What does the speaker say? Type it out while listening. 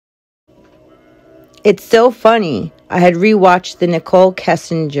It's so funny. I had rewatched the Nichole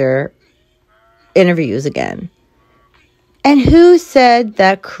Kessinger interviews again. And who said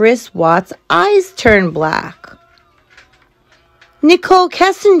that Chris Watts' eyes turned black? Nichole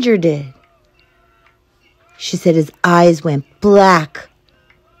Kessinger did. She said his eyes went black.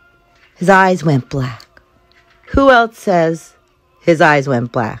 His eyes went black. Who else says his eyes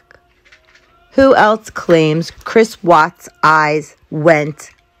went black? Who else claims Chris Watts' eyes went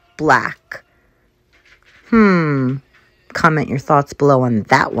black? Comment your thoughts below on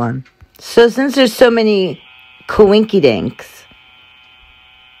that one. So since there's so many coinkydinks,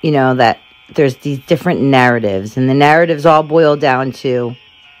 you know, that there's these different narratives, and the narratives all boil down to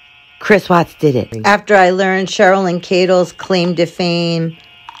Chris Watts did it. After I learned Cheryl and Cato's claim to fame,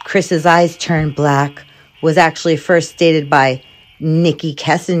 Chris's eyes turned black, was actually first stated by Nikki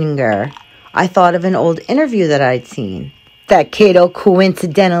Kessinger, I thought of an old interview that I'd seen that Cato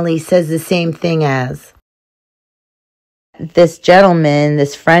coincidentally says the same thing as. This gentleman,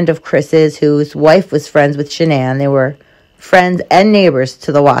 this friend of Chris's, whose wife was friends with Shanann, they were friends and neighbors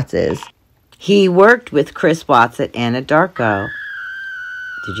to the Wattses. He worked with Chris Watts at Anadarko.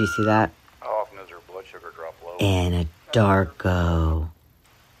 Did you see that? How often does her blood sugar drop low? Anadarko.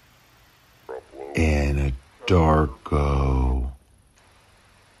 Anadarko,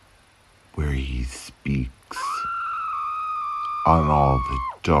 where he speaks on all the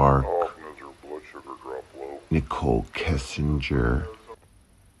dark. How often does her blood sugar drop low? Nichole Kessinger.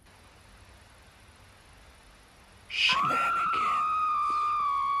 Shenanigans.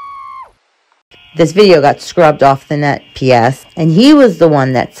 This video got scrubbed off the net, P.S. And he was the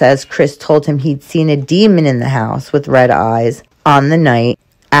one that says Chris told him he'd seen a demon in the house with red eyes on the night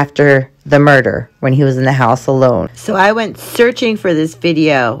after the murder when he was in the house alone. So I went searching for this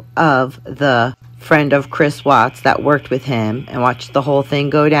video of the friend of Chris Watts that worked with him and watched the whole thing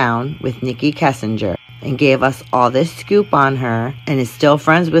go down with Nikki Kessinger, and gave us all this scoop on her, and is still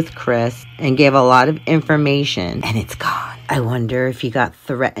friends with Chris, and gave a lot of information, and it's gone. I wonder if he got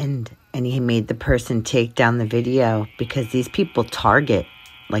threatened and he made the person take down the video, because these people target,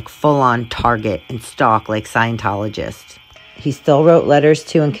 like full-on target and stalk like Scientologists. He still wrote letters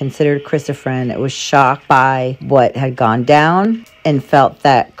to and considered Chris a friend. It was shocked by what had gone down and felt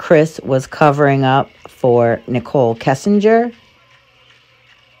that Chris was covering up for Nichole Kessinger.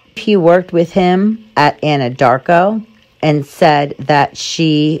 He worked with him at Anadarko and said that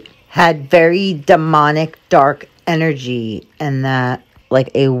she had very demonic, dark energy, and that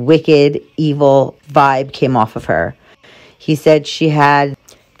like a wicked, evil vibe came off of her. He said she had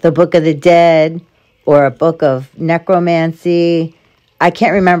the Book of the Dead or a book of necromancy. I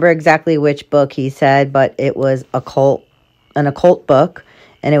can't remember exactly which book he said, but it was an occult book,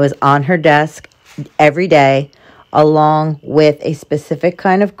 and it was on her desk every day, along with a specific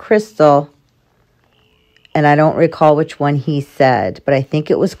kind of crystal, and I don't recall which one he said, but I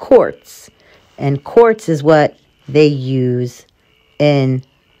think it was quartz, and quartz is what they use in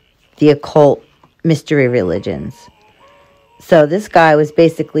the occult mystery religions. So this guy was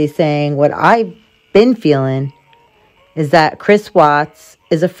basically saying what I've been feeling is that Chris Watts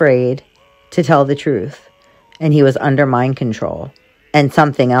is afraid to tell the truth, and he was under mind control. And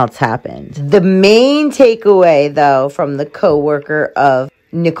something else happened. The main takeaway, though, from the co-worker of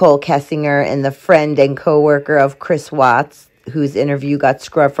Nichole Kessinger and the friend and co-worker of Chris Watts, whose interview got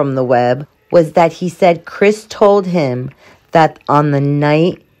scrubbed from the web, was that he said Chris told him that on the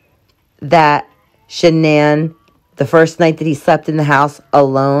night that Shanann, the first night that he slept in the house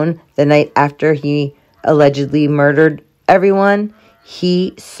alone, the night after he allegedly murdered everyone,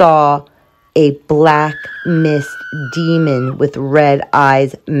 he saw a black mist demon with red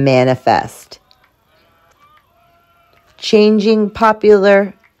eyes manifest. Changing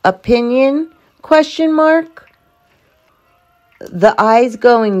popular opinion? Question mark. The eyes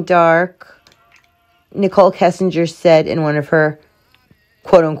going dark, Nichole Kessinger said in one of her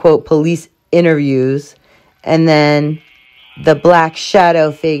quote-unquote police interviews, and then the black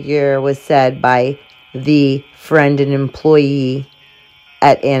shadow figure was said by the friend and employee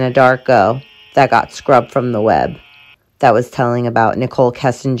at Anadarko that got scrubbed from the web, that was telling about Nichole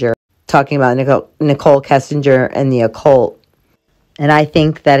Kessinger, talking about Nichole Kessinger and the occult. And I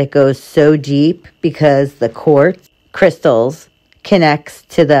think that it goes so deep because the quartz crystals connects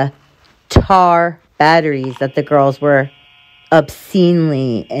to the tar batteries that the girls were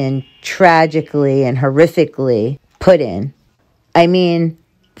obscenely and tragically and horrifically put in. I mean,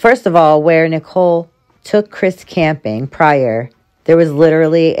 first of all, where Nichole took Chris camping prior, there was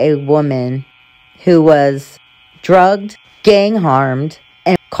literally a woman who was drugged, gang harmed,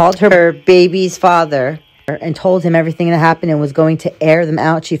 and called her baby's father and told him everything that happened and was going to air them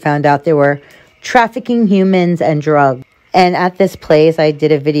out. She found out there were trafficking humans and drugs. And at this place, I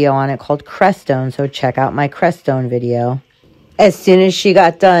did a video on it called Crestone, so check out my Crestone video. As soon as she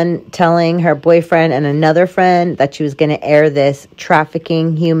got done telling her boyfriend and another friend that she was going to air this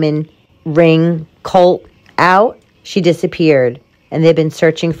trafficking human ring cult out, she disappeared. And they've been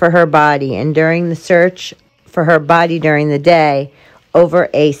searching for her body. And during the search for her body during the day, over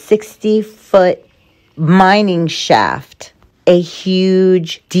a 60-foot mining shaft, a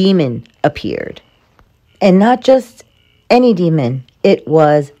huge demon appeared. And not just any demon. It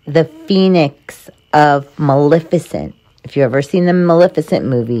was the Phoenix of Maleficent. If you've ever seen the Maleficent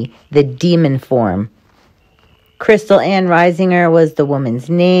movie, the demon form. Crystal Ann Risinger was the woman's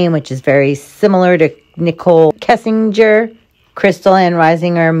name, which is very similar to Nichole Kessinger. Crystal Ann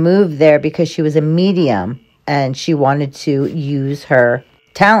Risinger moved there because she was a medium and she wanted to use her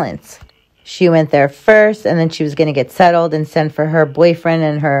talents. She went there first, and then she was going to get settled and send for her boyfriend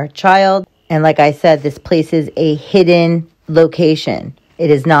and her child. And like I said, this place is a hidden location. It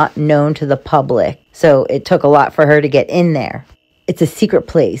is not known to the public. So it took a lot for her to get in there. It's a secret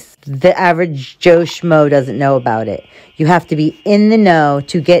place. The average Joe Schmo doesn't know about it. You have to be in the know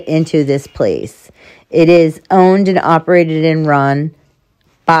to get into this place. It is owned and operated and run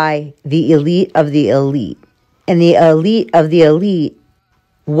by the elite of the elite. And the elite of the elite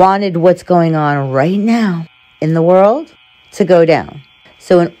wanted what's going on right now in the world to go down.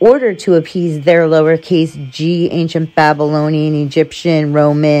 So in order to appease their lowercase g, ancient Babylonian, Egyptian,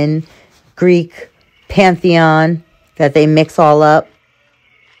 Roman, Greek pantheon that they mix all up,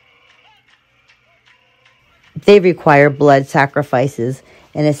 they require blood sacrifices,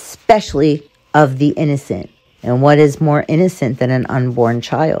 and especially of the innocent. And what is more innocent than an unborn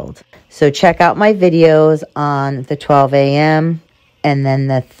child? So check out my videos on the 12 a.m. and then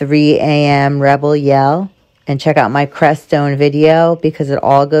the 3 a.m. Rebel Yell. And check out my Crestone video because it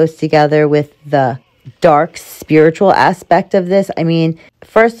all goes together with the dark spiritual aspect of this. I mean,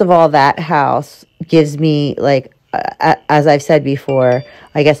 first of all, that house gives me, like, as I've said before,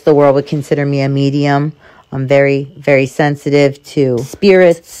 I guess the world would consider me a medium. I'm very, very sensitive to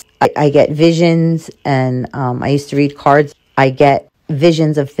spirits. I get visions, and I used to read cards. I get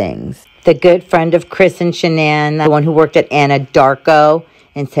visions of things. The good friend of Chris and Shanann, the one who worked at Anadarko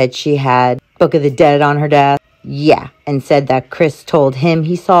and said she had Book of the Dead on her desk. Yeah, and said that Chris told him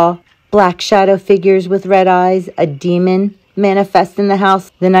he saw black shadow figures with red eyes, a demon manifest in the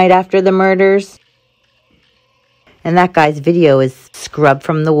house the night after the murders. And that guy's video is scrubbed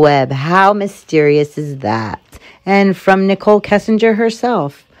from the web. How mysterious is that? And from Nichole Kessinger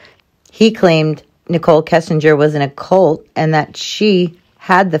herself. He claimed Nichole Kessinger was in a cult and that she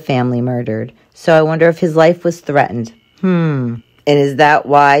had the family murdered. So I wonder if his life was threatened. And is that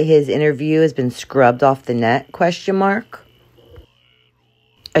why his interview has been scrubbed off the net? Question mark.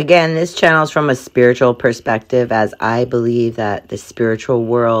 Again, this channel is from a spiritual perspective, as I believe that the spiritual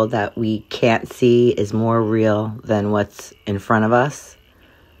world that we can't see is more real than what's in front of us.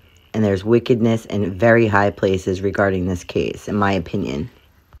 And there's wickedness in very high places regarding this case, in my opinion.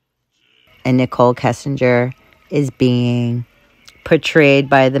 And Nichole Kessinger is being portrayed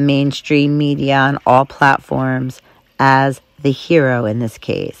by the mainstream media on all platforms as the hero in this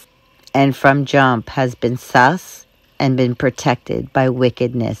case. And from jump has been sus and been protected by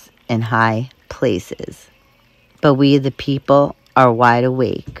wickedness in high places. But we, the people, are wide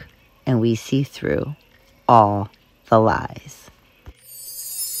awake, and we see through all the lies.